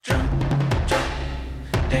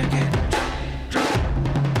They're getting drunk.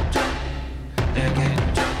 They're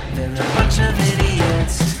getting drunk. They're a bunch of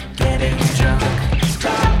idiots getting drunk,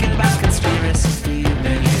 talking about conspiracy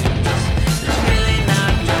theories. There's really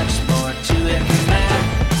not much more to it than that.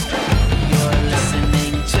 You're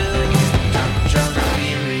listening to Drunk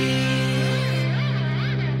Theory.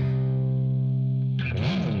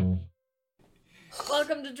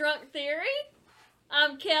 Welcome to Drunk Theory.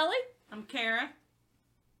 I'm Kelly. I'm Kara.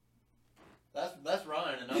 That's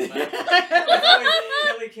Ryan and I'm Matt. It's always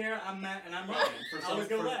Kelly, Kara, I'm Matt, and I'm Ryan. I always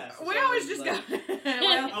go last. We always just go.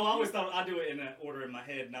 I always thought I do it in an order in my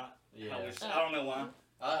head, not Yeah. how we. I don't know why.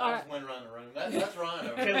 I just went around the room. That's Ryan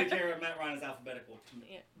over Kelly, there. Kara, Matt, Ryan is alphabetical.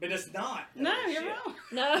 Yeah. But it's not. No, Shit. you're wrong.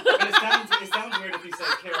 No. But it sounds weird if you say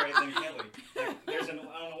Kara and then Kelly. Like, I don't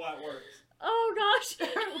know why it works. Oh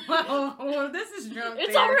gosh. well, this is drunk.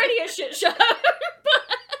 It's theory. already a shit show.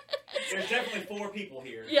 There's definitely 4 people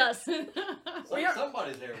here. Yes.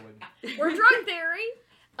 Somebody's there with me. We're Drunk Theory.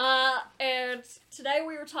 And today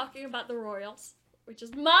we were talking about the Royals, which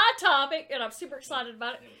is my topic, and I'm super excited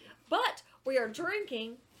about it. But we are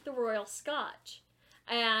drinking the Royal Scotch.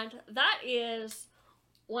 And that is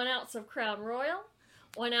 1 ounce of Crown Royal,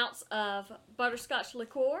 1 ounce of butterscotch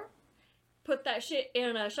liqueur. Put that shit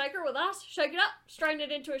in a shaker with ice, shake it up, strain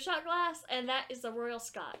it into a shot glass, and that is the Royal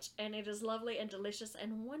Scotch. And it is lovely and delicious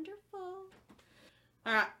and wonderful.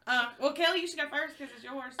 All right. Well, Kelly, you should go first because it's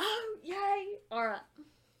yours. Oh, yay. All right.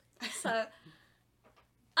 So,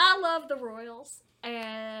 I love the Royals,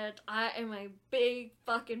 and I am a big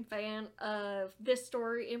fucking fan of this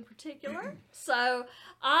story in particular. So,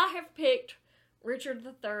 I have picked Richard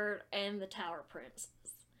III and the Tower Princes.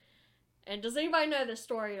 And does anybody know this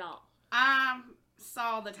story at all? I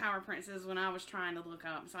saw the Tower Princes when I was trying to look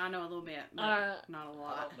up, so I know a little bit, but not a I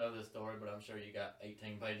lot. don't know this story, but I'm sure you got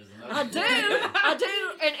 18 pages of I notes. I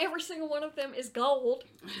do, and every single one of them is gold.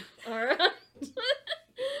 All right.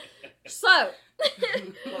 So,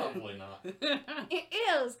 Probably not. it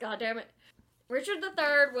is, goddammit. Richard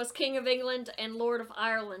III was King of England and Lord of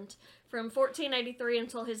Ireland from 1483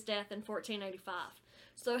 until his death in 1485.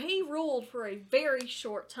 So he ruled for a very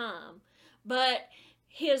short time, but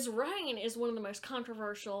his reign is one of the most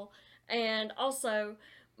controversial and also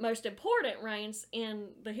most important reigns in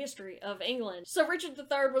the history of England. So Richard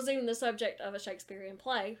III was even the subject of a Shakespearean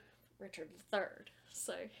play, Richard III.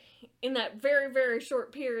 So in that very, very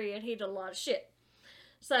short period, he did a lot of shit.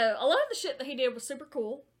 So a lot of the shit that he did was super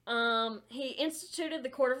cool. He instituted the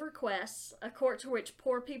Court of Requests, a court to which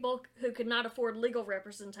poor people who could not afford legal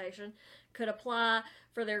representation could apply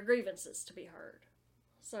for their grievances to be heard.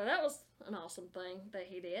 So that was an awesome thing that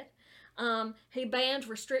he did. He banned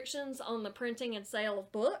restrictions on the printing and sale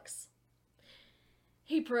of books.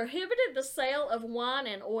 He prohibited the sale of wine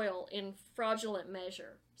and oil in fraudulent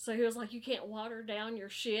measure. So he was like, you can't water down your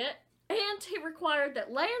shit. And he required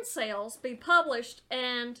that land sales be published,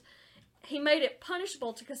 and he made it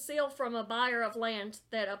punishable to conceal from a buyer of land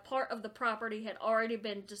that a part of the property had already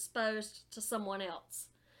been disposed to someone else.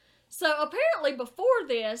 So apparently before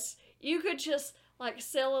this, you could just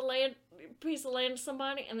sell a piece of land to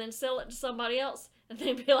somebody and then sell it to somebody else and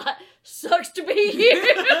then be like, sucks to be you.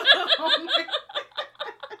 Oh my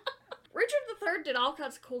Richard III did all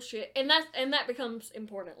kinds of cool shit, and that becomes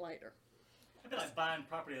important later. I feel like buying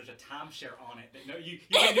property there's a timeshare on it that you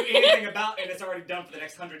can't do anything about and it's already done for the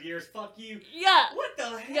next 100 years. Fuck you. Yeah. What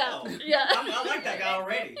the hell? Yeah. I like that guy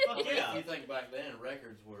already. Fuck If yeah. you think back then,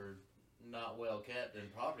 records were not well kept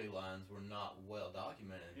and property lines were not well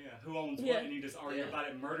documented. Yeah, who owns Yeah. what, and you just argue about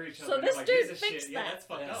it and murder each other. So and this like, dude gives a fixed shit. Yeah, that. that's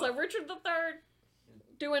fucked Yeah. up. So Richard III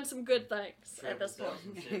doing some good things at this point.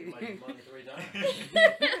 Some shit to make money 3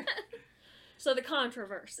 times. So the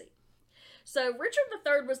controversy. So Richard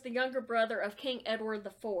III was the younger brother of King Edward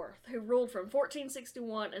IV, who ruled from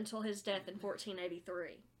 1461 until his death in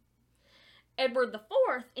 1483. Edward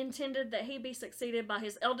IV intended that he be succeeded by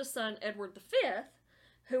his eldest son, Edward V,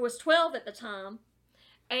 who was 12 at the time,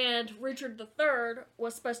 and Richard III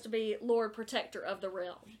was supposed to be Lord Protector of the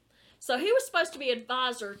realm. So he was supposed to be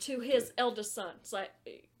advisor to his eldest son. So,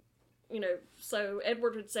 so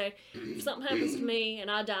Edward would say, if something happens to me and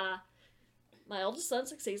I die, my eldest son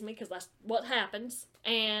succeeds me because that's what happens,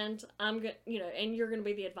 and and you're going to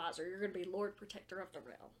be the advisor. You're going to be Lord Protector of the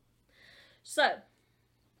realm. So,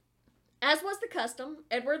 as was the custom,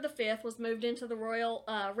 Edward V was moved into the royal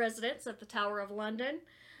residence at the Tower of London,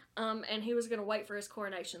 and he was going to wait for his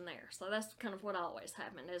coronation there. So that's kind of what always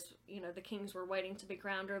happened, is, the kings were waiting to be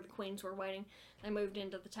crowned, or the queens were waiting. They moved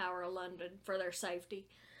into the Tower of London for their safety.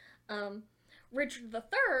 Richard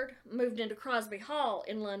III moved into Crosby Hall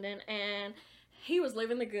in London, and he was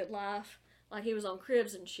living the good life. Like he was on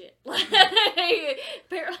Cribs and shit.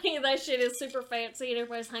 Apparently that shit is super fancy and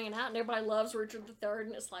everybody's hanging out and everybody loves Richard III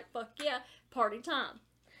and it's like, fuck yeah, party time.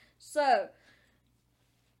 So,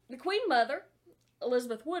 the Queen Mother,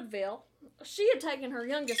 Elizabeth Woodville, she had taken her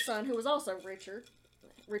youngest son, who was also Richard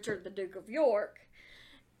the Duke of York,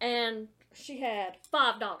 and she had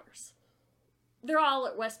 5 daughters. They're all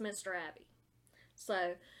at Westminster Abbey.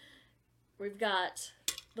 So, we've got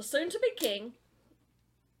the soon-to-be king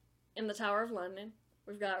in the Tower of London.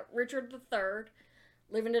 We've got Richard III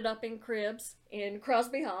living it up in Cribs in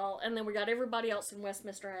Crosby Hall, and then we got everybody else in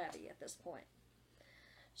Westminster Abbey at this point.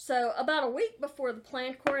 So, about a week before the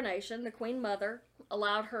planned coronation, the Queen Mother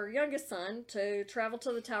allowed her youngest son to travel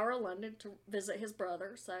to the Tower of London to visit his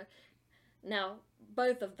brother. So, now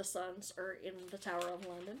both of the sons are in the Tower of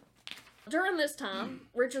London. During this time,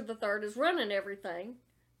 Richard III is running everything,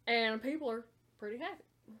 and people are pretty happy.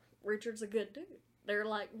 Richard's a good dude. They're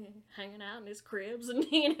like hanging out in his cribs, and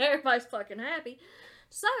everybody's fucking happy.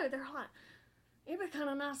 So, they're like, it'd be kind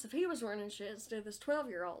of nice if he was running shit instead of this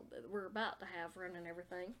 12-year-old that we're about to have running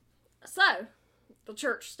everything. So, the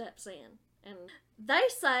church steps in. And they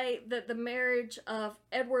say that the marriage of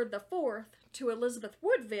Edward IV to Elizabeth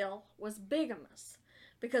Woodville was bigamous.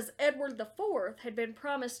 Because Edward IV had been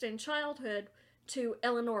promised in childhood to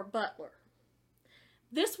Eleanor Butler.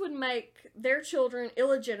 This would make their children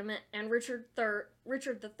illegitimate and Richard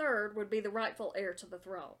III would be the rightful heir to the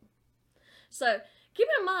throne. So, keep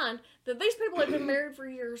in mind that these people had been married for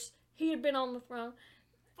years. He had been on the throne.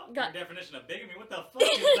 Fuck your definition of bigamy. What the fuck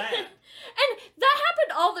is that? And that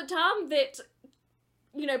happened all the time that,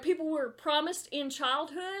 people were promised in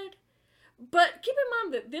childhood. But keep in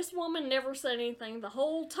mind that this woman never said anything the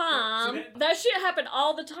whole time. So that shit happened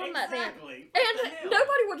all the time back then. Exactly. And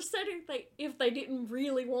nobody would have said anything if they didn't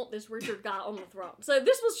really want this Richard guy on the throne. So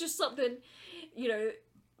this was just something,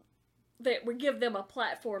 that would give them a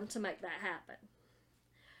platform to make that happen.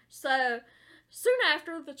 So, soon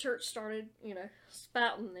after the church started,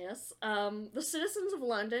 spouting this, the citizens of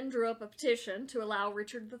London drew up a petition to allow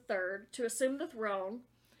Richard III to assume the throne,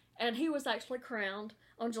 and he was actually crowned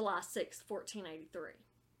on July 6, 1483.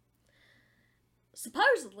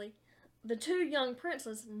 Supposedly, the 2 young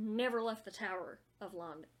princes never left the Tower of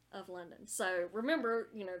London. So, remember,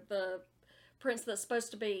 the prince that's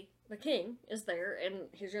supposed to be the king is there, and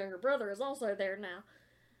his younger brother is also there now.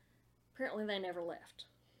 Apparently, they never left.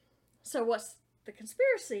 So what's the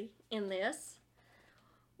conspiracy in this?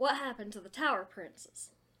 What happened to the Tower Princes?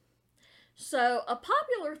 So a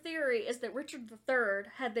popular theory is that Richard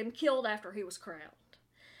III had them killed after he was crowned.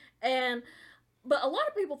 But a lot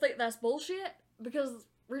of people think that's bullshit because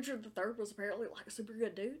Richard III was apparently like a super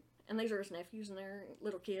good dude. And these are his nephews and their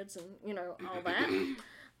little kids and, all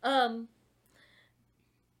that.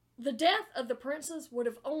 The death of the princes would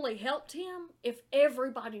have only helped him if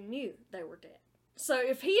everybody knew they were dead. So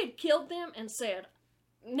if he had killed them and said,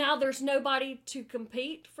 now there's nobody to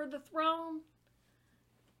compete for the throne,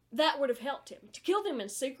 that would have helped him. To kill them in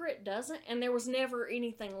secret doesn't, and there was never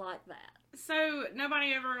anything like that. So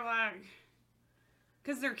nobody ever,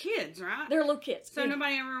 because they're kids, right? They're little kids. So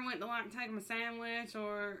nobody ever went to, take them a sandwich,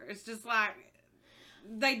 or it's just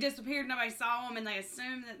they disappeared, nobody saw them, and they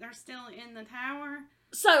assume that they're still in the tower?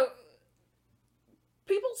 So,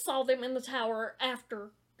 people saw them in the tower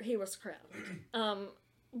after he was crowned.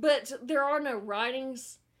 But there are no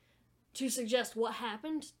writings to suggest what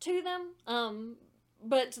happened to them.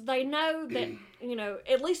 But they know that,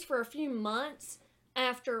 at least for a few months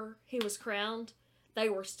after he was crowned, they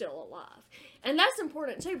were still alive. And that's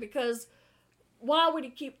important too, because why would he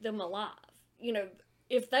keep them alive?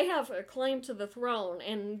 If they have a claim to the throne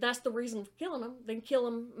and that's the reason for killing them, then kill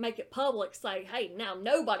them, make it public, say, hey, now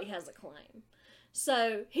nobody has a claim.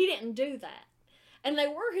 So he didn't do that. And they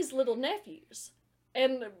were his little nephews.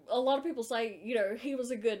 And a lot of people say, he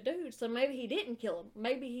was a good dude, so maybe he didn't kill them.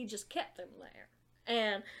 Maybe he just kept them there.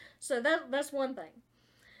 And so that's one thing.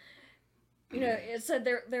 It said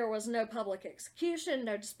there was no public execution,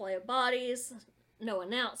 no display of bodies, no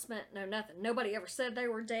announcement, no nothing. Nobody ever said they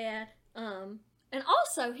were dead. And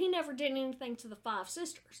also, he never did anything to the 5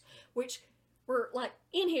 sisters, which were,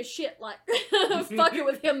 in his shit, fucking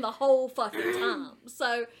with him the whole fucking time.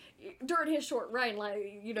 So, during his short reign,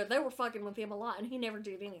 they were fucking with him a lot, and he never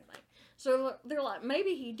did anything. So, they're like,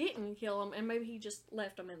 maybe he didn't kill them, and maybe he just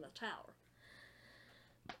left them in the tower.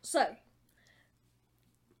 So,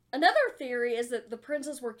 another theory is that the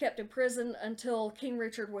princes were kept in prison until King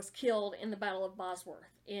Richard was killed in the Battle of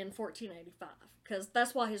Bosworth in 1485. Because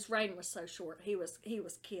that's why his reign was so short. He was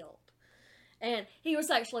killed. And he was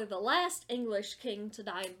actually the last English king to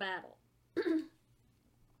die in battle.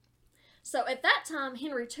 So at that time,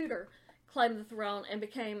 Henry Tudor claimed the throne and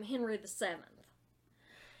became Henry VII.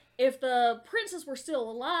 If the princes were still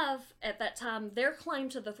alive at that time, their claim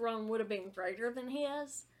to the throne would have been greater than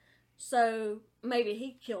his. So maybe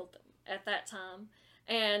he killed them at that time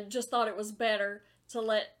and just thought it was better to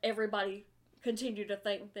let everybody continue to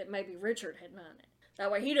think that maybe Richard had done it.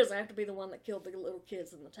 That way he doesn't have to be the one that killed the little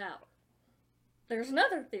kids in the tower. There's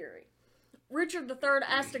another theory. Richard III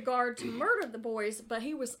asked a guard to murder the boys, but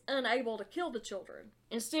he was unable to kill the children.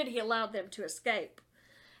 Instead, he allowed them to escape.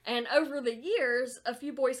 And over the years, a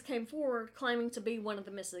few boys came forward claiming to be one of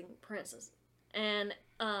the missing princes. And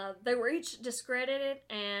they were each discredited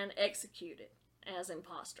and executed as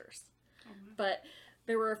imposters. But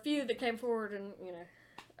there were a few that came forward and,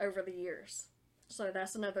 over the years. So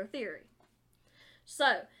that's another theory.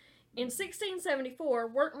 So, in 1674,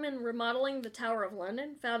 workmen remodeling the Tower of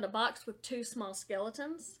London found a box with 2 small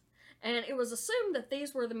skeletons, and it was assumed that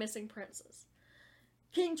these were the missing princes.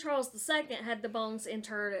 King Charles II had the bones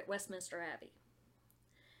interred at Westminster Abbey.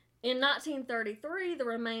 In 1933, the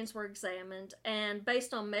remains were examined, and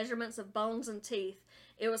based on measurements of bones and teeth,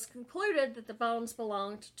 it was concluded that the bones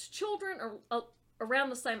belonged to children around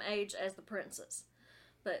the same age as the princes.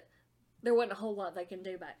 But there wasn't a whole lot they can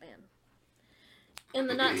do back then. In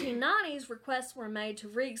the 1990s, requests were made to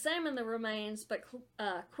re-examine the remains, but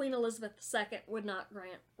Queen Elizabeth II would not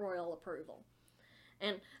grant royal approval.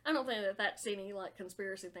 And I don't think that that's any,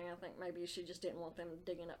 conspiracy thing. I think maybe she just didn't want them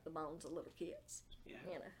digging up the bones of little kids. Yeah.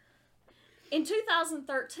 In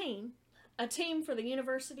 2013, a team for the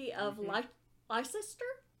University of Leicester?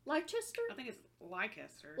 I think it's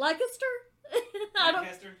Leicester. Leicester? I don't.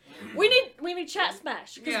 Lancaster? We need chat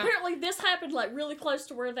smash because Yeah. apparently this happened really close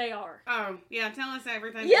to where they are. Oh, yeah, tell us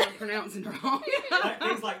everything Yeah. we're pronouncing wrong.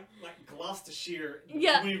 Things like Gloucestershire.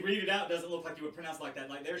 Yeah. When you read it out, it doesn't look like you would pronounce it like that.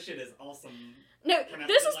 Like, their shit is awesome. No, Pronounce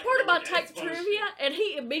this it is like part of my that. tape It's funny trivia, shit. and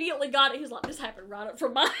he immediately got it. He's like, "This happened right up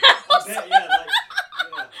from my house." Yeah.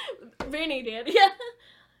 Vinny did, yeah.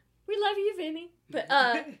 We love you, Vinny. But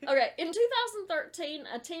okay, in 2013,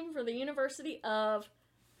 a team for the University of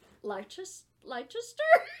Leicester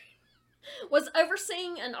was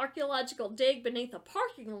overseeing an archaeological dig beneath a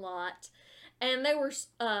parking lot, and they were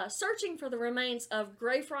searching for the remains of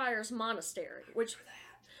Greyfriars Monastery, which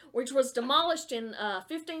was demolished in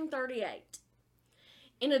 1538.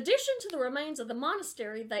 In addition to the remains of the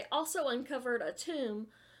monastery, they also uncovered a tomb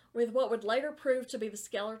with what would later prove to be the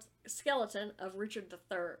skeleton of Richard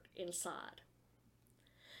III inside.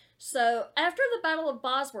 So, after the Battle of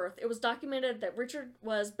Bosworth, it was documented that Richard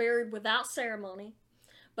was buried without ceremony,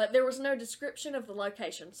 but there was no description of the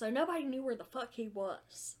location, so nobody knew where the fuck he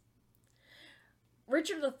was.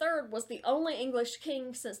 Richard III was the only English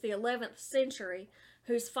king since the 11th century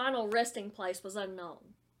whose final resting place was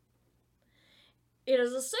unknown. It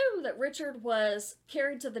is assumed that Richard was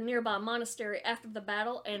carried to the nearby monastery after the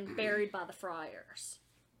battle and buried by the friars.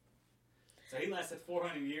 So he lasted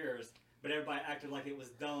 400 years, but everybody acted like it was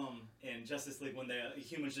dumb in Justice League when the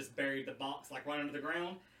humans just buried the box right under the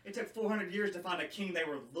ground. It took 400 years to find a king they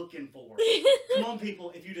were looking for. Come on,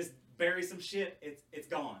 people, if you just bury some shit, it's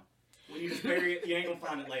gone. When you just bury it, you ain't gonna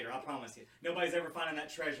find it later, I promise you. Nobody's ever finding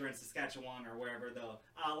that treasure in Saskatchewan or wherever, the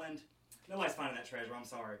island. Nobody's finding that treasure, I'm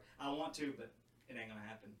sorry. I want to, but it ain't gonna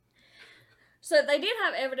happen. So they did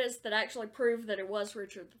have evidence that actually proved that it was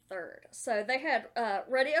Richard III. So they had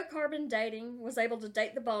radiocarbon dating, was able to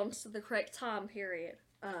date the bones to the correct time period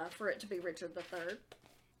for it to be Richard III.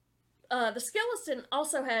 The skeleton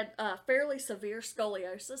also had fairly severe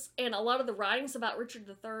scoliosis, and a lot of the writings about Richard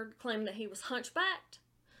III claim that he was hunchbacked.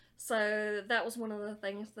 So that was one of the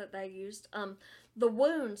things that they used. The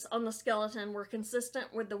wounds on the skeleton were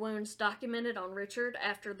consistent with the wounds documented on Richard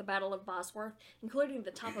after the Battle of Bosworth, including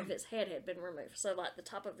the top of his head had been removed. So, the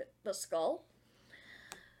top of the skull.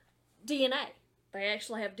 DNA. They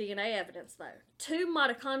actually have DNA evidence, though. 2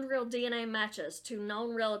 mitochondrial DNA matches to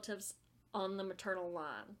known relatives on the maternal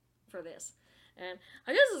line for this. And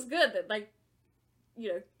I guess it's good that they,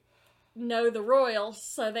 know the royals,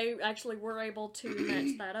 so they actually were able to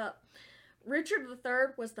match that up. Richard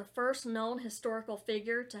III was the first known historical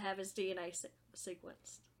figure to have his DNA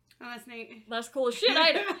sequenced. Oh, that's neat. That's cool as shit,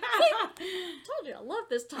 ain't it? See? Told you, I love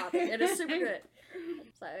this topic. It is super good.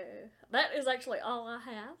 So, that is actually all I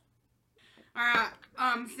have.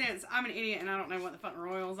 Alright, since I'm an idiot and I don't know what the fucking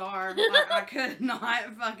royals are, I could not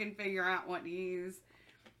fucking figure out what to use.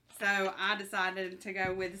 So I decided to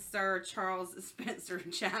go with Sir Charles Spencer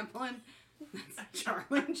Chaplin. That's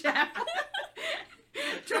Charlie Chaplin.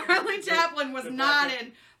 Charlie Chaplin was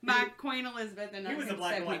knighted by Queen Elizabeth in 1975. He was a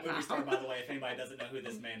black and white movie star, by the way, if anybody doesn't know who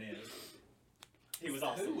this man is. He was Who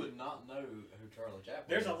awesome. would not know who Charlie Chaplin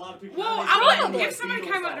There's is? a lot of people. Well, nowadays I don't would know if who somebody the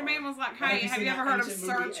came up to Beatles me and are. was like, Have "Hey, you have seen you ever that heard of ancient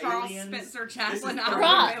Sir movie, Charles Aliens? Spencer This is Chaplin?" I 30 would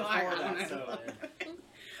Right. be like, before "I that, don't so, know."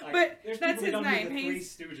 like, But there's that's people his that don't name. know who the Three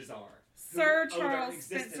He's Stooges are. Sir who owe their Charles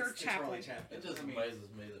existence Spencer to Charlie Chaplin. It just I mean, amazes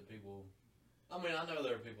me that people. I mean, I know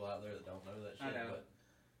there are people out there that don't know that I shit, know. but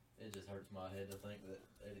it just hurts my head to think that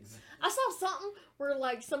it exists. I saw something where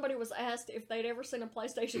like somebody was asked if they'd ever seen a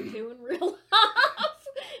PlayStation 2 in real life,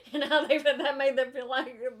 and how that made them feel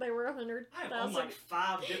like they were I have 100,000. owned like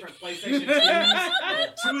 5 different PlayStation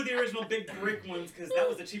 2s. 2 of the original big brick ones, because that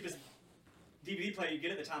was the cheapest DVD player you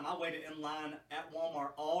get at the time. I waited in line at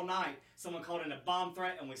Walmart all night. Someone called in a bomb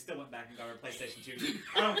threat, and we still went back and got our PlayStation 2.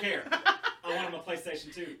 I don't care. I wanted my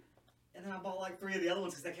PlayStation 2. And then I bought like 3 of the other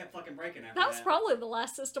ones because they kept fucking breaking after That was probably the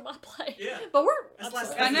last system I played. Yeah. But That's I'm last,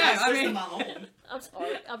 sorry. I that's know, the last I system mean- I own. I'm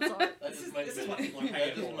sorry. I'm sorry. That This just is- makes this me, is what people are that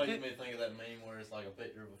paying just for. makes me think of that meme where it's like a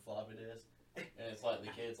picture of a floppy disk, and it's like the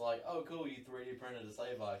kid's like, "Oh, cool, you 3D printed a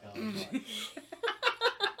save icon." I'm like,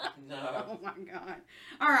 no. Oh my god.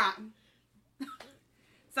 All right.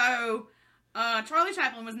 So, Charlie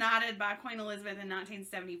Chaplin was knighted by Queen Elizabeth in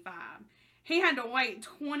 1975. He had to wait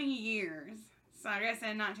 20 years. So I guess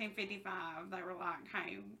in 1955, they were like,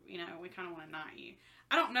 "Hey, you know, we kind of want to knight you."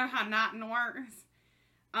 I don't know how knighting works,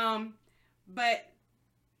 but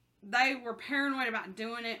they were paranoid about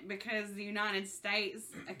doing it because the United States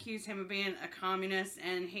accused him of being a communist,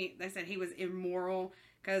 and they said he was immoral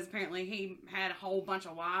because apparently he had a whole bunch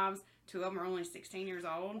of wives. 2 of them are only 16 years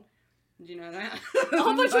old. Did you know that? A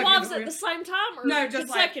whole bunch of Fucking wives weird. at the same time, or No, just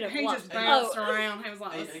like consecutive he wives? just bounced Oh. around. He was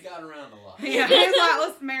like, He got around a lot. yeah, he was like,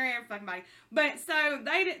 let's marry every fucking body. But so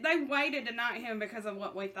they waited to knight him because of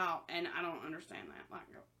what we thought, and I don't understand that. Like,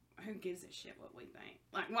 who gives a shit what we think?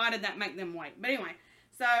 Like, why did that make them wait? But anyway,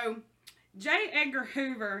 so J. Edgar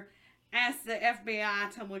Hoover asked the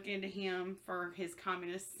FBI to look into him for his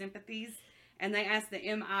communist sympathies, and they asked the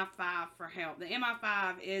MI5 for help. The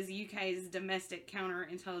MI5 is UK's domestic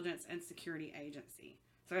counterintelligence and security agency.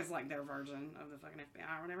 So it's like their version of the fucking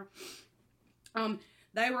FBI or whatever.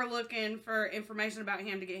 They were looking for information about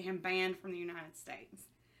him to get him banned from the United States.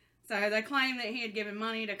 So they claimed that he had given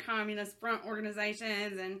money to communist front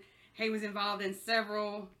organizations, and he was involved in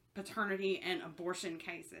several paternity and abortion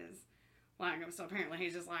cases. Like, so apparently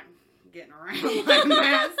he's just like getting around, like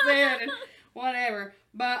Matt said, and whatever.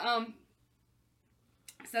 But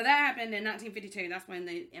so that happened in 1952. That's when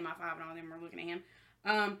the MI5 and all them were looking at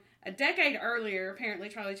him. A decade earlier, apparently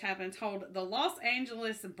Charlie Chaplin told the Los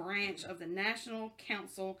Angeles branch of the National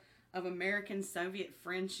Council of American Soviet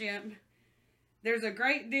Friendship, "There's a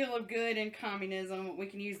great deal of good in communism. We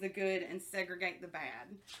can use the good and segregate the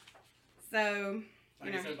bad." So,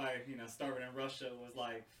 Like I said, by starving in Russia was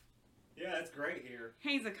like, yeah, it's great here.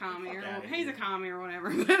 he's a commie, or outta he's a here. commie or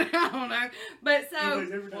whatever. But I don't know. But so,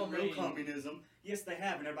 Nobody's ever done well, I real mean- communism. Yes, they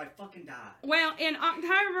have, and everybody fucking died. well, in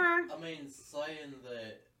October, I mean, saying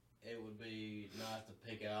that it would be nice to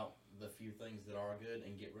pick out the few things that are good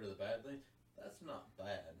and get rid of the bad things, that's not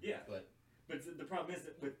bad. Yeah. But But the problem is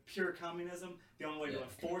that with pure communism, the only way to Yeah.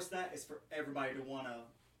 enforce that is for everybody to want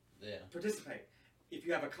to yeah. participate. If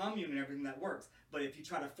you have a commune and everything, that works. But if you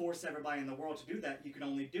try to force everybody in the world to do that, you can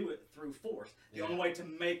only do it through force. The Yeah. only way to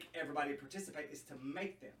make everybody participate is to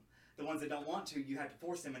make them. The ones that don't want to, you have to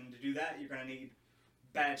force them, and to do that, you're going to need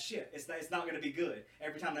bad shit. It's not going to be good.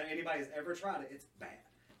 Every time that anybody's ever tried it, it's bad.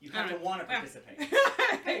 You have to want to participate.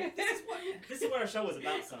 This is what our show was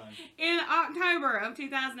about, son. in October of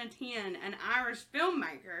 2010, an Irish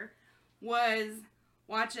filmmaker was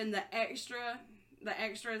watching the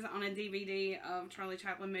extras on a DVD of Charlie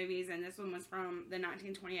Chaplin movies, and this one was from the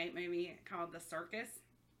 1928 movie called The Circus.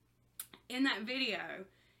 In that video,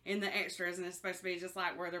 in the extras, and it's supposed to be just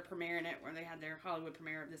like where they're premiering it, where they had their Hollywood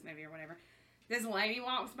premiere of this movie or whatever, this lady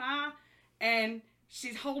walks by, and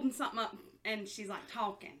she's holding something up, and she's like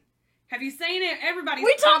talking. Have you seen it? Everybody's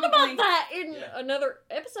We talked probably- about that in Yeah. another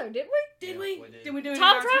episode, didn't we? Did Yeah, we? we did. Did we do it Time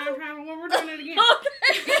in our travel? time travel? Well, we're doing it again.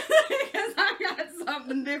 Okay. Because I got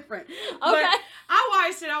something different. Okay. But I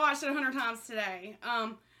watched it 100 times today.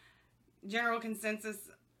 General consensus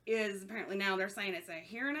is apparently now they're saying it's a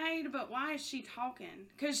hearing aid, but why is she talking?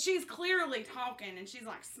 Because she's clearly talking, and she's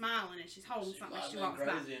like smiling, and she's holding She something might as she have walks been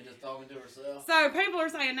by. crazy and just talking to herself. So people are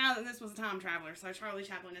saying now that this was a time traveler, so Charlie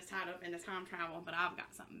Chaplin is tied up in this time travel, but I've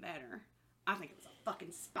got something better. I think it was a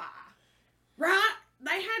fucking spy. Right?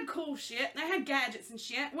 They had cool shit. They had gadgets and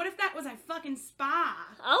shit. What if that was a fucking spy?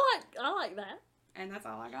 I like that. And that's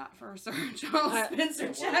all I got for Sir Charles Spencer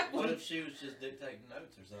What Chaplin. if she was just dictating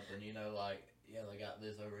notes or something? You know, like, yeah, they got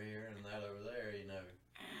this over here and that over there, you know.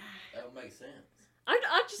 That would make sense.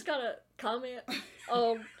 I just got a comment.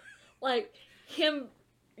 Like, him,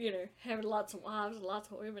 you know, having lots of wives and lots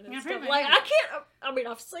of women and Yeah, stuff. pretty Like, much. I can't, I mean,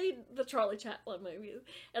 I've seen the Charlie Chaplin movies,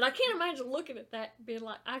 and I can't imagine looking at that and being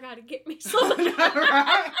like, I gotta get me some of I know, that.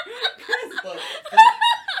 right? But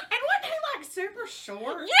And wasn't he like super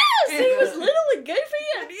short? Yes, he was literally goofy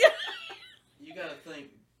and you gotta think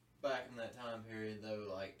back in that time period,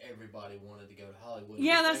 though, like, everybody wanted to go to Hollywood.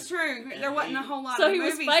 Yeah, He that's was true. And There wasn't a he- whole lot So of he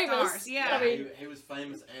was movie famous. stars. Yeah. I mean- he was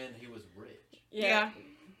famous and he was rich. Yeah.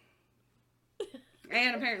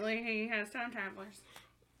 And apparently he has time travelers.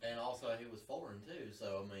 And also, he was foreign, too,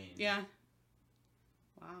 so, I mean... Yeah.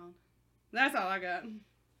 Wow. That's all I got.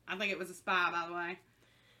 I think it was a spy, by the way.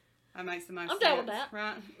 That makes the most I'm sense. down with that.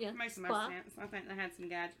 Right? Yeah, It makes the spy. most sense. I think they had some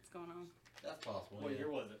gadgets going on. That's possible, What yeah. year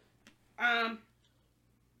was it?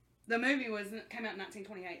 The movie came out in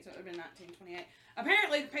 1928, so it would have been 1928.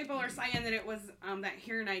 Apparently, people are saying that it was that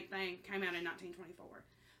hearing aid thing came out in 1924.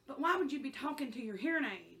 But why would you be talking to your hearing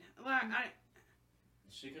aid? Like,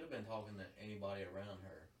 She could have been talking to anybody around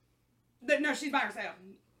her. no, she's by herself.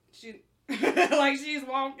 She like she's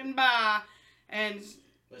walking by, and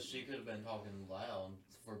But she could have been talking loud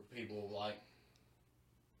for people, like,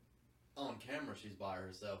 on camera she's by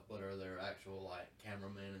herself, but are there actual, like,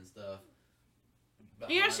 cameramen and stuff? yeah,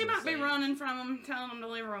 behind she the might be scenes? running from them, telling them to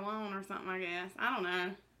leave her alone or something. I guess I don't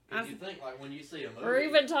know. If you think, like, when you see a movie... or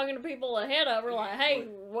even talking to people ahead of her, like, hey,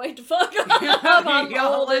 wait the fuck up, I'm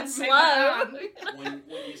Y'all old and left me slow. behind.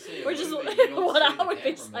 when you see a Which is movie, you don't what see I Oh, the would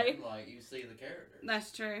be cameraman, saying. like, you see the character.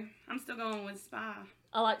 That's true. I'm still going with spy.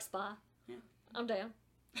 I like Spy. Yeah. I'm down.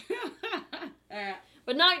 Alright.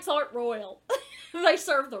 But knights aren't royal. They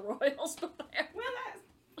serve the royals there. Well,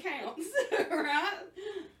 that counts, right?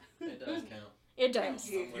 It does count. It Thank does.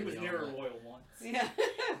 you. He was near a royal once. Yeah.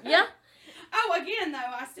 Yeah. Oh, again, though,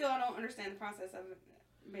 I don't understand the process of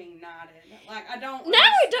being knighted. Like, I don't. Now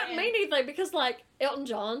it doesn't understand- mean anything because, like, Elton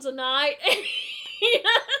John's a knight.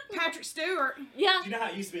 Patrick Stewart. Yeah. Do you know how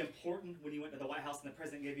it used to be important when you went to the White House and the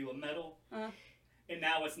president gave you a medal? And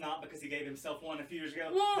now it's not because he gave himself one a few years ago?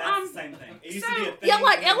 Well, That's the same thing. It used to be a thing. Yeah,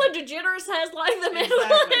 like and then- Ellen DeGeneres has, like, the middle.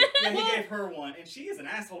 Exactly. Yeah, Well- he gave her one, and she is an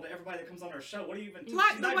asshole to everybody that comes on her show. What do you even?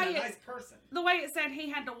 Like she's the not way even a it- nice person. The way it said he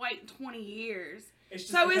had to wait 20 years. It's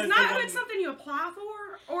just So because is they knighthood wasn't- something you apply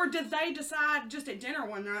for? Or did they decide just at dinner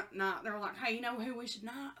one night, they were like, hey, you know who we should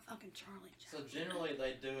knight? Fucking Charlie So Chaplin. generally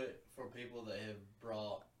they do it for people that have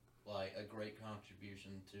brought, like, a great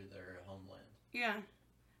contribution to their homeland. Yeah.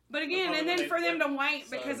 But again, probably and when then they for them put- to wait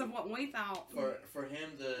so- because of what we thought. For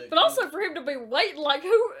him to... But also for him to be waiting, like,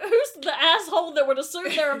 who's the asshole that would assume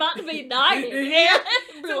they're about to be knighted? Yeah.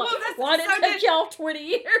 Be So, like, well, that's- why did so it take did- y'all 20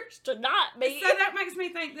 years to knight me? So that makes me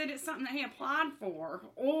think that it's something that he applied for.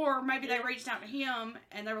 Or maybe they reached out to him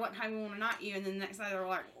and they were like, hey, we want to knight you. And then the next day they were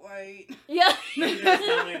like, wait. Yeah. You just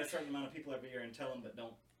nominate a certain amount of people every year and tell them, but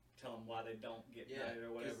don't tell them why they don't get Yeah, knighted or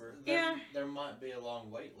 'cause whatever. Yeah. There might be a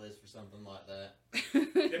long wait list for something like that.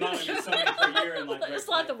 They might only do so many per year, and like It's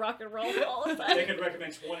like the Rock and Roll Hall of they Fame. could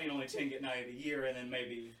recommend 20 and only 10 get knighted a year, and then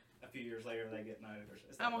maybe a few years later they get knighted. Or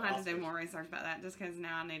it's like I'm going to the have to do Oscars. more research about that just because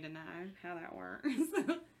now I need to know how that works.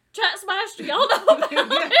 Chat Smash, y'all know about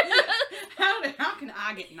it. how can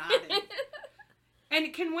I get knighted?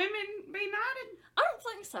 And can women be knighted? I don't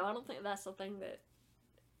think so. I don't think that's the thing that.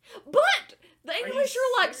 But the Are you English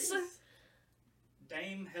are like. So, serious?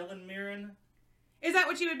 Dame Helen Mirren. Is that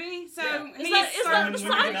what you would be? So Yeah. he's Is that So the when women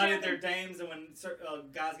sign? get knighted, they're dames, and when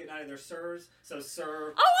guys get knighted, they're sirs. So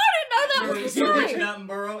Sir oh, I didn't know that was the Sir Richard thing.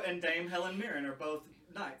 Attenborough and Dame Helen Mirren are both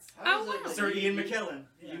knights. How Oh, is it wow. that Sir you- Ian McKellen.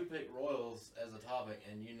 You pick royals as a topic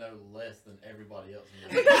and you know less than everybody else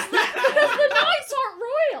in the Because the knights aren't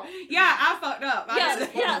royal. yeah, I fucked up. Yeah,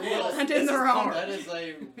 just, yeah. I did the wrong. That is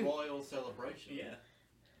a royal celebration. Yeah.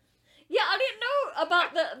 Yeah, I didn't know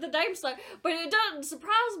about the dame stuff, but it doesn't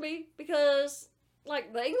surprise me because,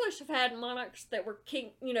 like, the English have had monarchs that were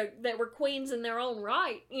king, that were queens in their own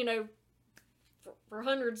right, for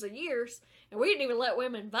hundreds of years, and we didn't even let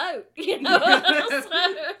women vote, So,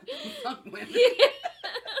 Fuck women. yeah.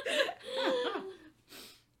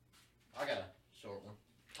 I got a short one.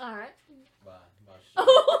 All right. By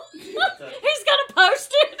Oh, he's gonna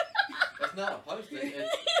post it. It's not a post-it.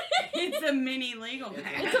 It's a mini legal It's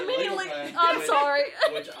pad. It's a mini legal link. pad, I'm which- sorry.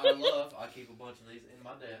 Which I love. I keep a bunch of these in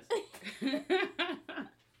my desk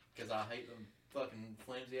because I hate them fucking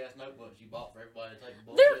flimsy-ass notebooks you bought for everybody to take the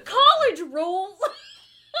bullshit. They're college rules.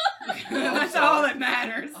 That's all that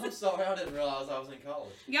matters. I'm sorry, I didn't realize I was in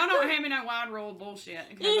college. Y'all don't hand me no wide rule bullshit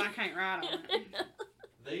because I can't write on it.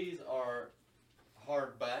 These are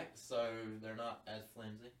hardback, so they're not as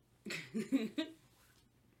flimsy.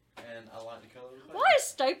 And I like the color of the paper. Why is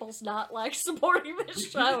Staples not like supporting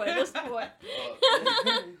this show at this point?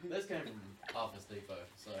 Well, this came from Office Depot.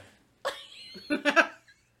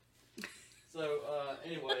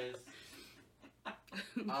 Anyways,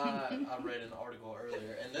 I read an article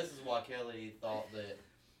earlier, and this is why Kelly thought that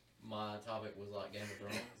my topic was like Game of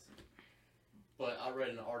Thrones. But I read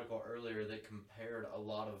an article earlier that compared a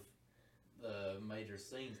lot of the major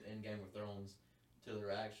scenes in Game of Thrones to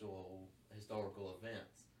their actual historical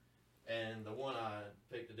events. And the one I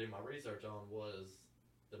picked to do my research on was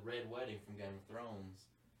the Red Wedding from Game of Thrones.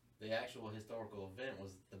 The actual historical event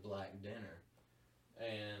was the Black Dinner.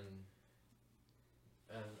 And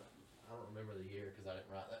I don't remember the year because I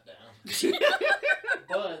didn't write that down.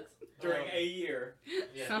 But During a year.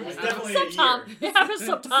 yeah, It was Sometime. definitely Sometime. a year. It happens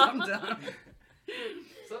sometime.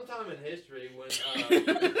 sometime in history when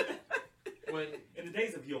In the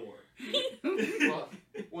days of yore. well,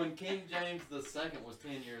 when King James II was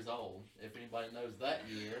 10 years old, if anybody knows that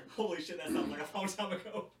year. Holy shit, that sounds like a long time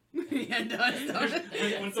ago. Yeah, it does. Don't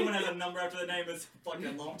it? When someone has a number after the name, it's fucking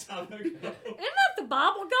a long time ago. Isn't that the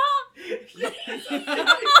Bible guy? Yes.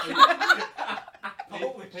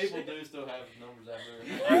 People do still have numbers after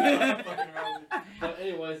I'm it. fucking wrong. But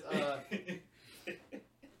anyways,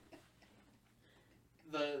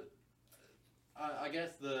 I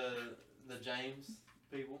guess the James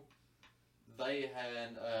people, they had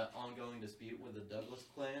an ongoing dispute with the Douglas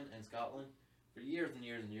clan in Scotland. For years and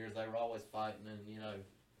years and years, they were always fighting and, you know,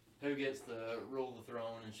 who gets to rule the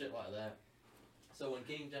throne and shit like that. So when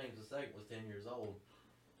King James II was 10 years old,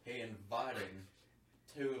 he invited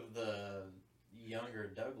two of the younger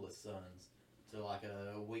Douglas sons to like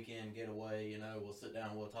a weekend getaway, you know, we'll sit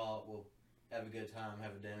down, we'll talk, we'll have a good time,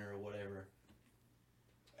 have a dinner or whatever.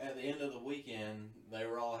 At the end of the weekend, they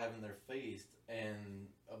were all having their feast, and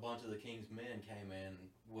a bunch of the king's men came in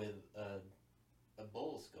with a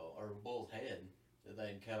bull's skull, or a bull's head that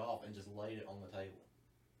they'd cut off and just laid it on the table.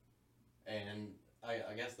 And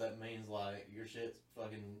I guess that means, like, your shit's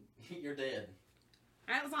fucking, you're dead.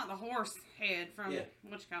 That was like the horse head from Yeah.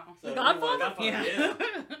 what you call. So Godfather? anyways, Yeah.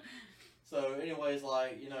 So anyways,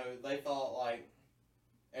 like, you know, they thought, like,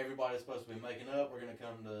 everybody's supposed to be making up. We're going to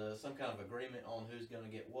come to some kind of agreement on who's going to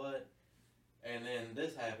get what. And then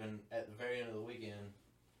this happened at the very end of the weekend.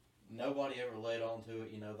 Nobody ever laid on to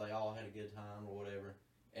it. You know, they all had a good time or whatever.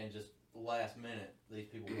 And just last minute, these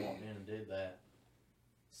people walked in and did that.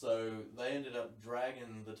 So they ended up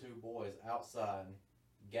dragging the two boys outside,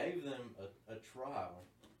 gave them a trial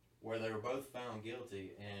where they were both found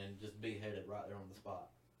guilty and just beheaded right there on the spot.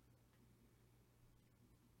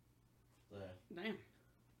 So Damn.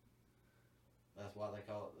 that's why they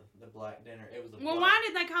call it the Black Dinner. It was the Well, black, why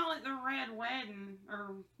did they call it the Red Wedding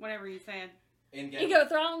or whatever you said? in Game of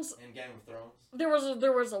Thrones. in Game of Thrones. There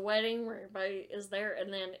was a wedding where everybody is there,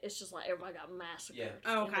 and then it's just like everybody got massacred. Yeah.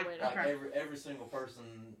 Oh, in the okay. wedding. Like Okay. every single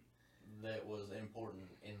person that was important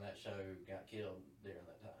in that show got killed during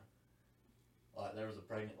that time. Like there was a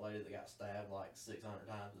pregnant lady that got stabbed like 600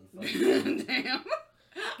 times in the face. Damn. Game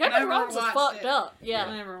of Never Thrones is watched fucked it. up. I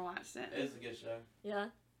Yeah, never watched it. It's a good show. yeah.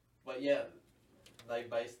 But yeah, they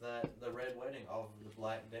based the Red Wedding off of the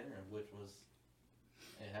Black Dinner, which was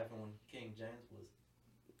it happened when King James was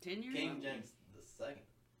 10 years King old. James II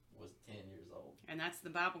was 10 years old. And that's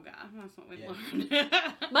the Bible guy. That's what we've Yeah.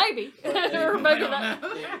 learned. Maybe. But Or we maybe don't not.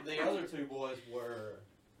 know. The other two boys were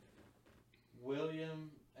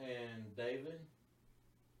William and David.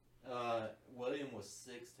 William was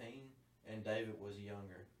 16 and David was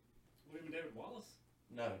younger. William and David Wallace?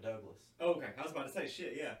 No, Douglas. Oh, okay. I was about to say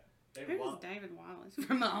shit, yeah. David Who's Wallace. David Wallace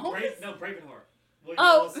from the office? Braveheart. William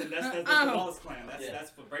Oh. Wallace, and that's the Oh. Wallace clan. Yeah.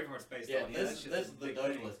 That's what Braveheart's based Yeah, on. this that is shit's a the big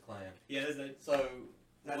Douglas thing. clan. Yeah, So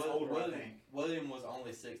that's older, I think. William was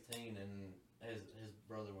only 16 and his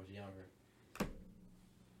brother was younger.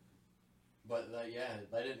 But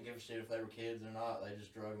they didn't give a shit if they were kids or not. They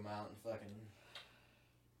just drug them out and fucking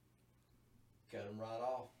cut them right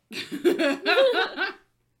off.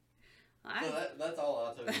 So that's all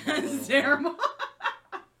I took. from my That's little- terrible.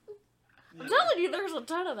 I'm telling you, there's a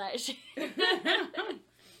ton of that shit.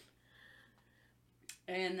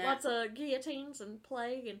 And Lots of guillotines and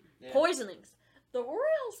plague and Yeah. poisonings. The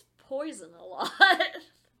Royals poison a lot.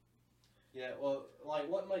 Yeah, well, like,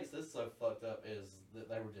 what makes this so fucked up is that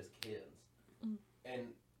they were just kids. Mm.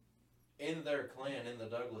 And in their clan, in the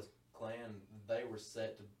Douglas clan, they were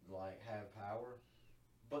set to, like, have power,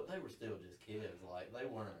 but they were still just kids. Like, they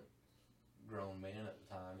weren't grown men at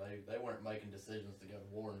the time. They weren't making decisions to go to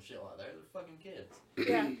war and shit like that. They're fucking kids.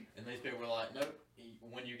 Yeah. And these people were like, nope,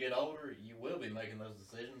 when you get older, you will be making those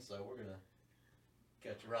decisions, so we're gonna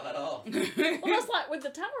cut you right off. Well, that's like with the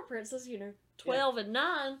Tower Princes, 12 and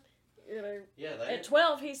 9. Yeah, they, At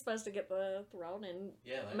 12, he's supposed to get the throne, and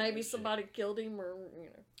yeah, they maybe did shit. somebody killed him, or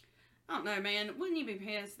I don't know, man. Wouldn't you be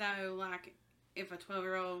pissed though, like if a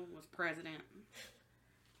 12-year-old was president?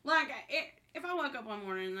 Like if I woke up one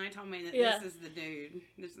morning and they told me that Yeah. this is the dude,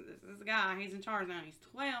 this is the guy, he's in charge now, he's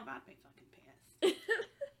 12, I'd be fucking pissed.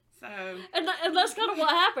 So And that's kind of what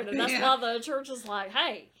happened, and that's Yeah. why the church is like,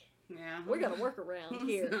 hey, yeah, we got to work around Let's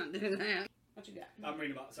here. not do that. What you got? I'm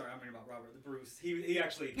reading about Robert the Bruce. He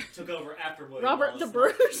actually took over after William Robert the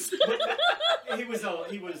Wallace. Bruce.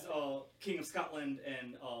 he was king of Scotland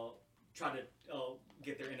and tried to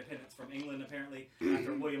get their independence from England. Apparently,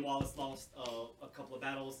 after William Wallace lost a couple of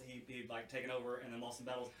battles, he'd like taken over and then lost some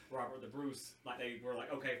battles. Robert the Bruce, like they were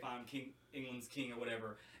like, okay, fine, England's king or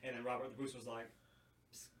whatever, and then Robert the Bruce was like,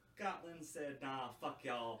 Scotland said, nah, fuck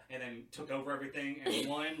y'all, and then took over everything and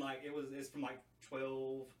won. Like it's from like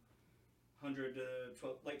 1200 to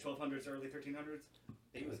late 1200s, early 1300s.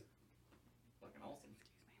 He was fucking awesome.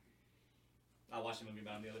 I watched a movie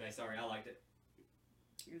about him the other day. Sorry, I liked it.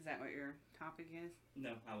 Is that what your topic is?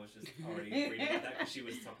 No, I was just already reading about that because she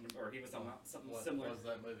was talking, or he was talking about something What similar. was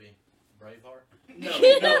that movie? Braveheart? No,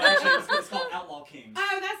 actually, it's called Outlaw Kings.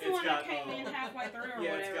 Oh, that's the It's one got, that came in halfway through or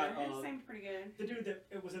yeah, it's whatever. got, It seemed pretty good. The dude that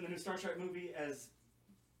it was in the new Star Trek movie as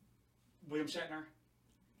William Shatner.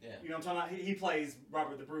 Yeah. You know what I'm talking about? He plays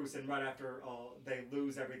Robert the Bruce, and right after they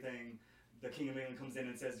lose everything, the King of England comes in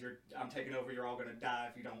and says, I'm taking over, you're all going to die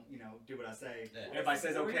if you don't, do what I say. Yeah. Everybody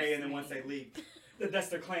says okay, and then once they leave, that's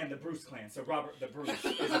their clan, the Bruce clan. So Robert the Bruce is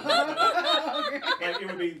like, it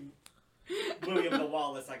would be William the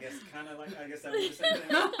Wallace, I guess. Kind of like, I guess that would be the same thing.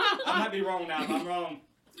 I might be wrong now. If I'm wrong,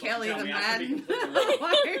 Kelly tell the me. I could be Madden. completely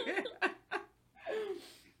wrong.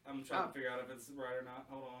 I'm trying to figure out if it's right or not.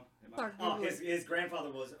 Hold on. Oh, his grandfather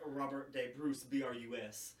was Robert de Bruce,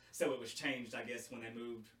 B-R-U-S. So it was changed, I guess, when they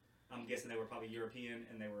moved. I'm guessing they were probably European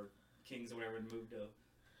and they were kings or whatever and moved to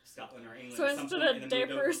Scotland or England. So at some instead point, and of then De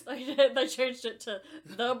moved over. Bruce, they changed it to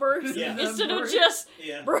The Bruce Yeah. The instead of Bruce. just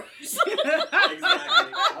Yeah, Bruce. exactly.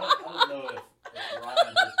 I don't know if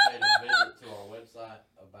Ryan has paid a visit to our website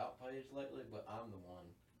about Paige lately, but I'm the one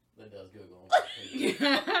that does Google.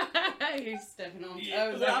 You're stepping on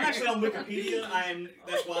Yeah, toes. but I'm over actually here. on Wikipedia.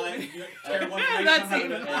 That's why terrible information. That's I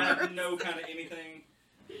even have no kind of anything.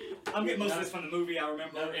 I'm getting most of this from the movie I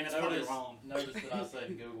remember, and it's probably wrong. Notice that I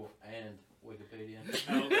said Google and Wikipedia.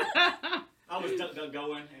 Oh, okay. I was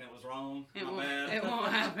going, and it was wrong. It My won't- bad. it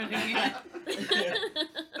won't happen again.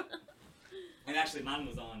 And actually, mine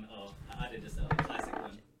was on. I did this classic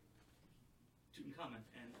one, Tutankhamun,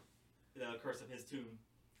 and the Curse of His Tomb,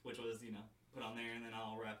 which was put on there, and then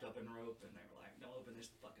all wrapped up in rope, and they were like, "Don't open this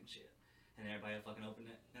fucking shit," and everybody fucking opened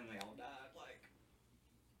it, and they all died like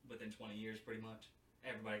within 20 years, pretty much.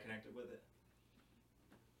 Everybody connected with it,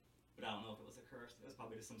 but I don't know if it was a curse. It was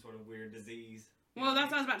probably just some sort of weird disease. Well,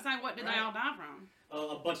 that's what I was about to say. What did they Right. all die from?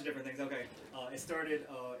 A bunch of different things. Okay, it started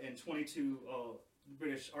in 22.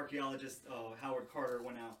 British archaeologist Howard Carter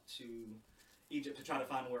went out to Egypt to try to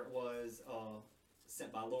find where it was.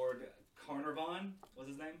 Sent by Lord Carnarvon was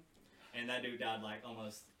his name, and that dude died like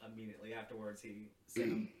almost immediately afterwards. He sent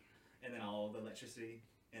him, and then all the electricity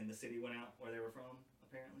in the city went out where they were from.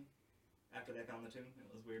 Apparently, after they found the tomb,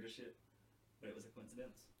 it was weird as shit, but it was a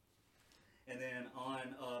coincidence. And then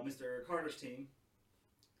on Mr. Carter's team.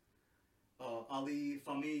 Ali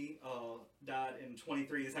Fahmy died in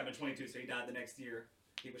 23. This happened in 22, so he died the next year.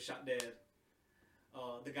 He was shot dead.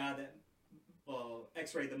 The guy that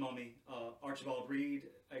x-rayed the mummy, Archibald Reed,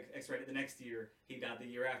 x-rayed it the next year. He died the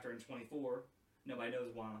year after in 24. Nobody knows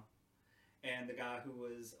why. And the guy who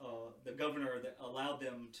was the governor that allowed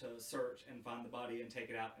them to search and find the body and take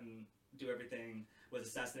it out and do everything was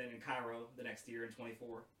assassinated in Cairo the next year in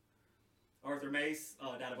 24. Arthur Mace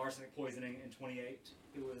died of arsenic poisoning in 28,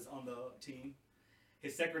 who was on the team.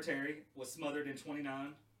 His secretary was smothered in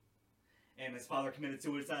 29, and his father committed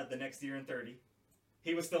suicide the next year in 30.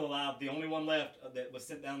 He was still alive. The only one left that was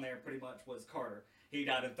sent down there pretty much was Carter. He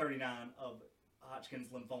died in 39 of Hodgkin's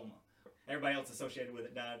lymphoma. Everybody else associated with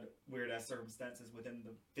it died weird-ass circumstances within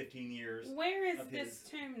the 15 years. Where is of this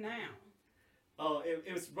tomb now?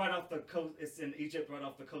 It was right off the coast. It's in Egypt, right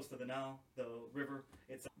off the coast of the Nile, the river.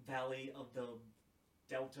 It's a valley of the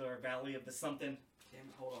Delta or Valley of the something. Damn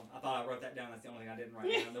it, hold on. I thought I wrote that down. That's the only thing I didn't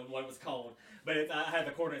write down. What it was called. But I had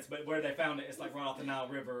the coordinates. But where they found it, it's like right off the Nile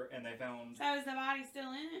River, and they found. So is the body still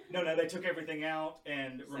in it? No, they took everything out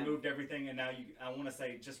and So- removed everything, and now I want to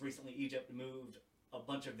say just recently Egypt moved a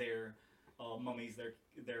bunch of their mummies,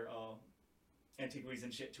 their antiquities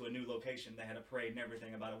and shit to a new location. They had a parade and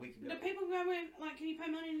everything about a week ago. Do people go in, like, can you pay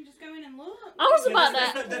money and just go in and look? I was Yeah, about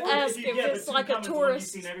that's- to that's- ask if if you- yeah, it's the like a Tutankhamun's the one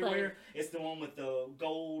tourist you've seen thing. everywhere. It's the one with the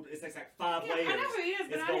gold. It's like 5 Yeah, layers. I know who he is,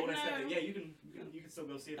 but It's I gold didn't and know. stuff. Yeah, you can still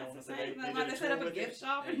go see it. I That's want the to say thing. they Like, did they a set tour up a with gift it.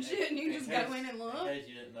 shop and shit, and you just go in and In look. case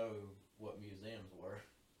you didn't know what museums were.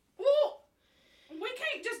 Well, we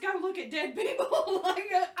can't just go look at dead people. Like,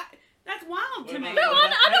 that's wild to What me. about- No, what I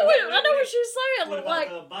about- know wait, what wait, I know wait. what she's saying. What about Like,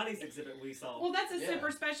 the bodies exhibit we saw? Well, that's a Yeah.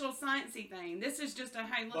 super special sciencey thing. This is just a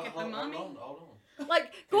hey, look But at the mummy. Hold on.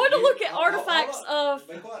 like going to You- look at hold- hold artifacts on. of.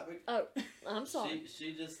 Be quiet. Be- Oh, I'm sorry.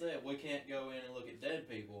 She just said we can't go in and look at dead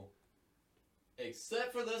people,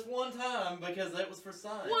 except for this one time because that was for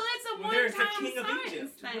science. Well, it's a Well, there's the one-time king of science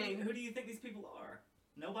Egypt. thing. Who do you think these people are?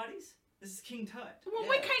 Nobodies? This is King Tut. Well, Yeah.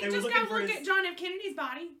 we They can't were just looking go for look his- at John F. Kennedy's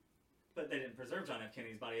body. But they didn't preserve John F.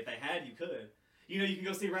 Kennedy's body. If they had, you could. You know, you can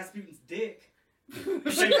go see Rasputin's dick. If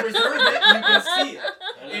they preserve it, you can see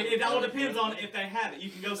it. It all depends on if they have it. You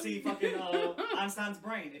can go see fucking Einstein's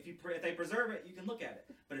brain. If they preserve it, you can look at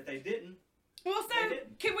it. But if they didn't, Well, so They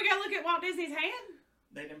didn't. can we go look at Walt Disney's head?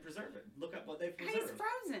 they didn't preserve it. Look up what they He's preserved.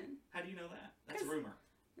 frozen. How do you know that? That's a 'Cause- rumor.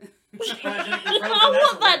 I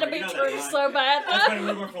want that to be true so bad. That's been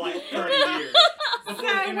a rumor for like 30 years. Before So the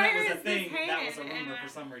internet where was a is this thing, that was a head? rumor for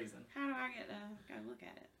some reason. How do I get to go look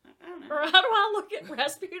at it? I don't know. Or how do I look at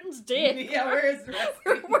Rasputin's dick? Yeah, where is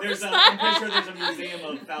Rasputin? Where's I'm pretty that? sure there's a museum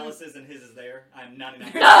of phalluses and his is there. I'm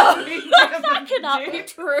 99%. No, He's that cannot be dick.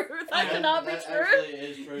 true. That Yeah, cannot be That true. actually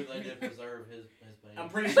is true. They did preserve his penis. I'm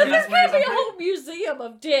pretty sure But there's that's where gonna be a I'm whole museum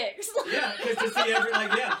of dicks. Yeah, because to see every,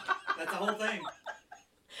 like, yeah, that's the whole thing.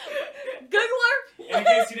 Googler, And in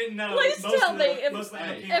case you didn't know, Please most tell of me the, if- most of the if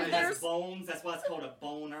animal penis there's- has bones. That's why it's called a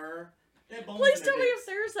boner. They have bones please in their tell me dicks. if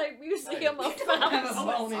there's a museum of You don't have a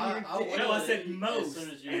phallus. bone in your dick. No, I will. said most. As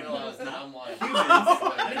soon as you realize that, I'm like Humans.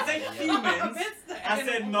 I didn't say Yeah. humans. It's the I said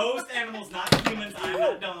animal. most animals, not humans. I'm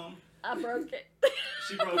not dumb. I broke it.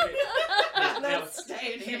 She broke it. Now, That's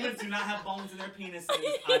staying humans in. do not have bones in their penises.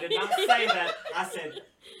 I did not say that. I said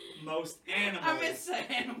most I animals missed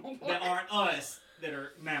the animal part. that aren't us, that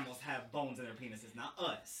are mammals, have bones in their penises. Not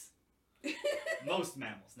us. Most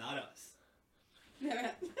mammals, not us.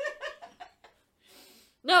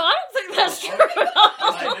 No, I don't think that's true at Yes,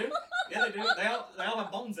 all. they do. Yeah, they do. They all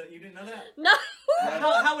have bones. That you didn't know that. No.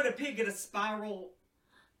 How would a pig get a spiral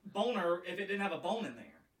boner if it didn't have a bone in there?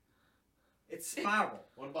 It's spiral.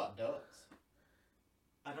 What about ducks?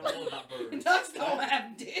 I don't know about birds. Ducks don't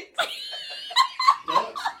have dicks.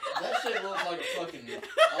 Ducks? That shit looks like a fucking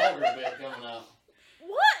auger bit coming out.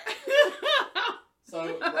 What?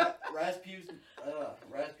 So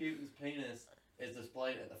Rasputin's penis is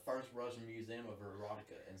displayed at the first Russian Museum of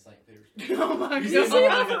Erotica in St. Petersburg. Oh my Museum of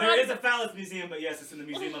Museum of Erotica. There Erotica. is a phallus museum, but yes, it's in the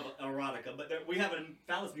Museum of Erotica. But we have a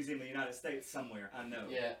phallus museum in the United States somewhere. I know.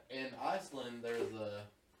 Yeah, in Iceland there's a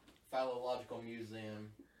phallological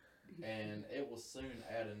museum, and it will soon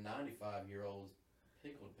add a 95-year-old's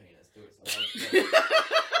pickled penis to its collection.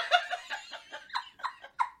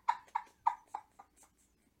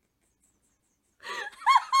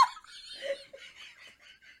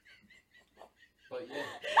 But yeah,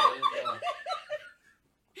 that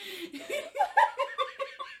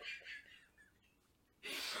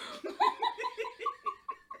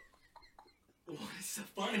What is so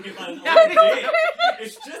funny about an No. old dick?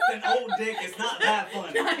 It's just an old dick. It's not that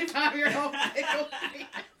funny. 95-year-old pickle penis.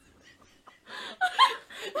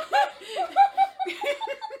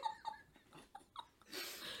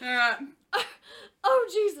 Alright. Oh,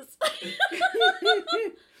 Jesus.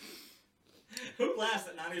 Who laughs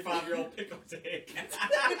at 95-year-old pickle dick?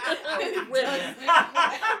 Women.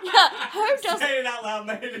 Yeah, who does? Saying it out loud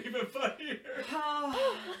made it even funnier.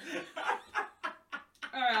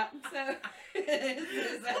 Alright, so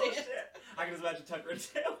is that Oh, it? shit. I can just imagine Tucker and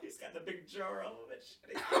Dale. He's got the big jar of it.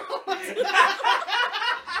 Oh my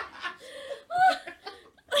god.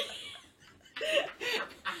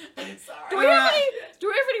 Sorry. Do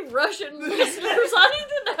we have any Russian listeners? I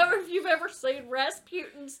need to know if you've ever seen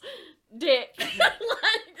Rasputin's dick.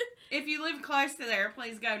 Like, If you live close to there,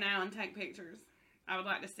 please go now and take pictures. I would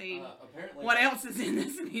like to see apparently what else is in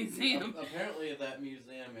this museum. Apparently, that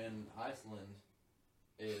museum in Iceland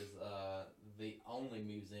is the only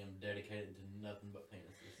museum dedicated to nothing but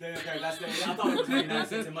penises. Yeah, okay, that's the. I thought it was the United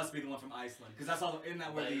States. It must be the one from Iceland, because that's all. Isn't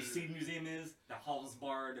that where the They- Seed Museum is? The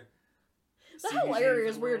Hallsbard. that whole area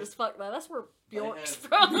is weird as fuck, though. That's where They Bjork's have-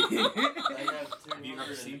 from. They have you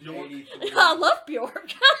ever seen Bjork? 283 I love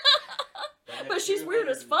Bjork. they have But she's weird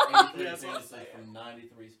as fuck. 283 Yeah, that's what I'm penises saying. from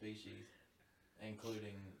 93 species,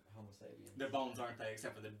 including Homo sapiens. Their bones aren't they,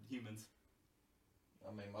 except for the humans.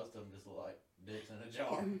 I mean, most of them just look like dicks in a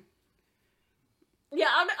jar. Yeah,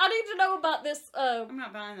 I need to know about this. I'm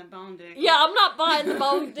not buying the bone dick. Yeah, I'm not buying the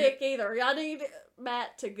bone dick either. I need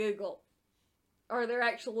Matt to Google. Are there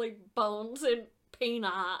actually bones in peni?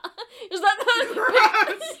 Is that the...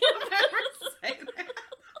 Gross. Never say that.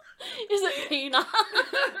 Is it peni? And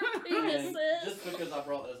Penises. just because I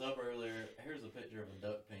brought this up earlier, here's a picture of a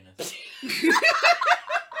duck penis.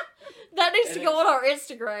 That needs to And go on our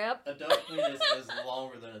Instagram. A duck penis is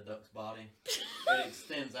longer than a duck's body. It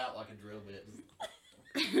extends out like a drill bit.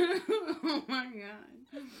 Oh my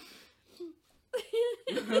god.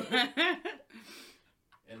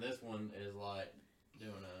 And this one is like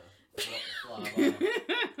doing a flyby.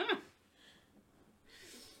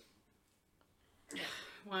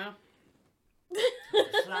 Wow.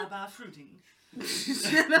 Fly by fruiting.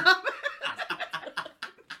 Shut up.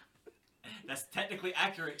 That's technically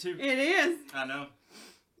accurate too. It is. I know.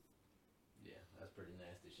 Yeah, that's pretty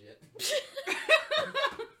nasty shit.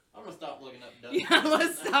 I'm gonna stop looking up duck Yeah, penis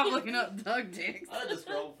let's now. stop looking up duck dicks. I had to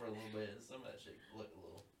scroll for a little bit. Some of that shit looked a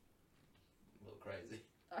little crazy.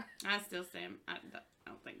 I still stand. I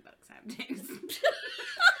don't think ducks have dicks.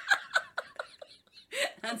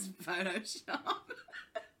 That's Photoshop.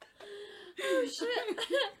 Oh shit.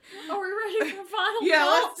 Are we ready for final Yeah,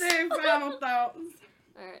 thoughts? let's do final thoughts.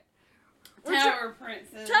 Alright. Tower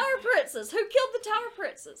Princess. Tower Princess. Who killed the Tower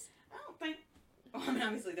Princess? I don't think. Well, I mean,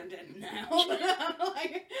 obviously they're dead now. But I'm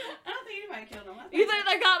like, I don't think anybody killed them. You think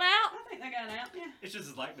they got out? I think they got out. Yeah. It's just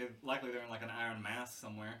as likely they're in like an iron mask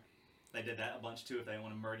somewhere. They did that a bunch too if they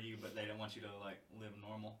want to murder you, but they don't want you to like live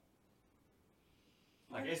normal.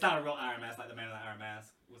 Like it's not a real iron mask like the Man in the Iron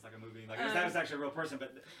Mask was like a movie. Like that was actually a real person,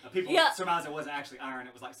 but people Yeah. surmised it wasn't actually iron.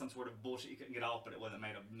 It was like some sort of bullshit you couldn't get off, but it wasn't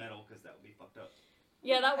made of metal because that would be fucked up.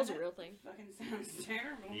 Yeah, that was a real thing. Fucking sounds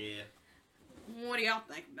terrible. Yeah. What do y'all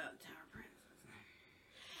think about Tower Princess?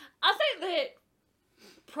 I think that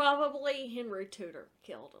probably Henry Tudor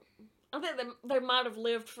killed him. I think they might have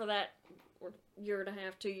lived for that year and a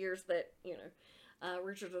half, 2 years that,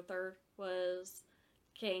 Richard III was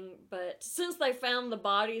king. But since they found the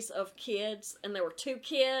bodies of kids, and there were 2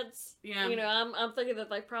 kids, Yeah. I'm thinking that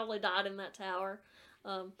they probably died in that tower.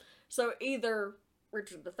 So either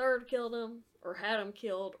Richard III killed him, or had him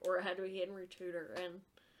killed, or it had to be Henry Tudor. And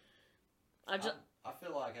I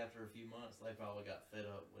feel like after a few months, they probably got fed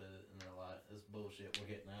up with it, and they're like, "This bullshit, we're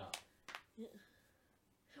getting out."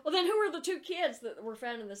 Well, then who were the 2 kids that were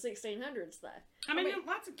found in the 1600s, though? I mean, mean-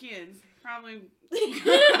 lots of kids probably.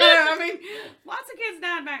 I mean, lots of kids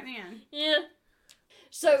died back then. Yeah. That's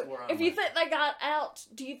So, where I'm if you at. think they got out,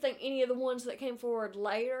 do you think any of the ones that came forward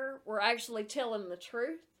later were actually telling the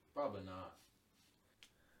truth? Probably not.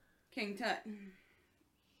 King Tut.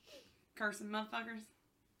 Cursing motherfuckers.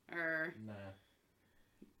 Or Nah.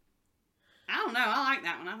 I don't know. I like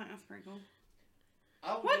that one. I think that's pretty cool.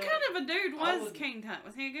 What kind of a dude was King Tut?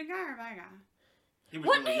 Was he a good guy or a bad guy? He was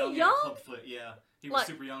Wasn't really he young, young? And a club foot, yeah. He was Like-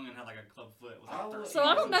 super young and had like a club foot. It was I like would- 13. So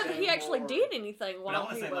I don't know wasn't that he actually more- did anything But I while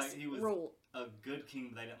wanna he say, was, like, he was- ruled. A good king,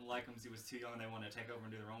 but they didn't like him because he was too young and they wanted to take over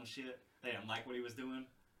and do their own shit. They didn't like what he was doing.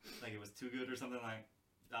 Like it was too good or something like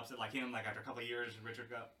the opposite. Like him, like after a couple of years, Richard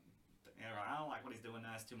got, I don't like what he's doing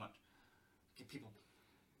now. It's too much. Give people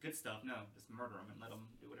good stuff. No, just murder them and let them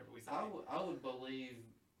do whatever we say. I would believe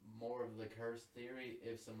more of the curse theory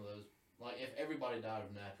if some of those, like, if everybody died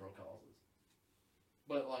of natural causes.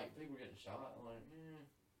 But, like, people getting shot, I'm like,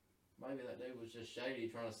 maybe that dude was just shady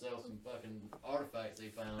trying to sell some fucking artifacts he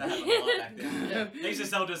found. That happened a lot back then. Yeah. They used to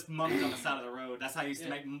sell just mummies on the side of the road. That's how you used to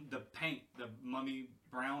Yeah. make the paint, the mummy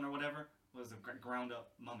brown or whatever, was the ground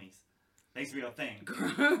up mummies. They used to be a thing.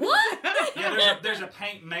 What? Yeah, there's a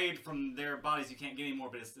paint made from their bodies you can't get anymore,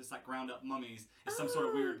 but it's like ground up mummies. It's some sort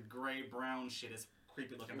of weird gray brown shit. It's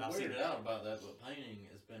creepy looking. I'm I've seen weirded it. out about that, but painting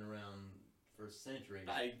has been around for centuries.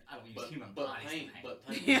 I don't use human but bodies. to paint, paint. but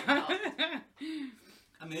paint is not. Yeah.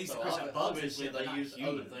 I mean, they used to So crush out bugs and obviously shit, but they not used other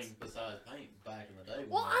humans. things besides paint back in the day.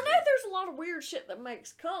 Well, when I they know there's a lot of weird shit that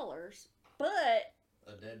makes colors, but,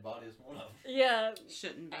 a dead body is one of them. yeah.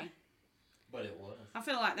 Shouldn't be. But it was. I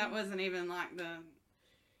feel like that wasn't even like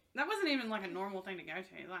that wasn't even like a normal thing to go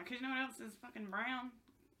to. Like, cause you know what else is fucking brown?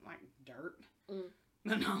 Like dirt. Mm.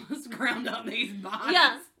 But no, let's ground up these bodies.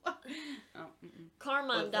 Yeah. Oh, mm-mm.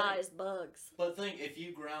 Carmine But dyes bugs. But think, if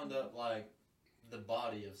you ground up, like, the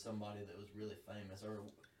body of somebody that was really famous, or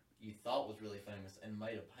you thought was really famous, and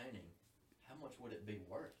made a painting, how much would it be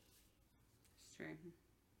worth? It's true.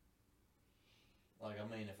 Like, I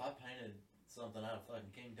mean, if I painted something out of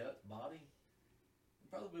fucking King Tut's body,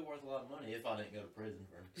 probably be worth a lot of money if I didn't go to prison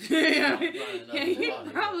for. Yeah, Grinding up his you'd body.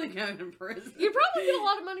 probably go to prison. You probably get a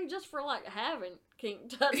lot of money just for like having King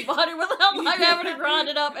Tut's body without like having to grind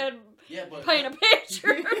it up and Yeah, but paint a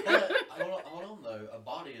picture. but hold on though, a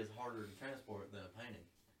body is harder to transport than a painting.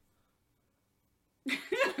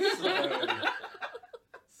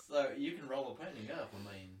 So you can roll a painting up. I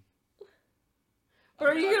mean. But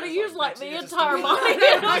are you gonna use like the You have to entire store- body? you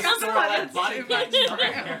have to Like, I'm store sorry, that that's body too parts much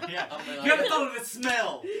somewhere. crap. Yeah. I mean, You haven't thought of the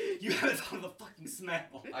smell. You haven't thought of the fucking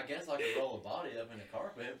smell. I guess I could roll a body up in a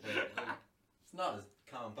carpet, but it's not as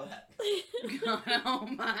compact. God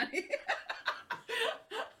almighty.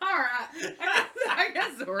 Alright. I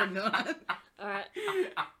guess we're done. All right.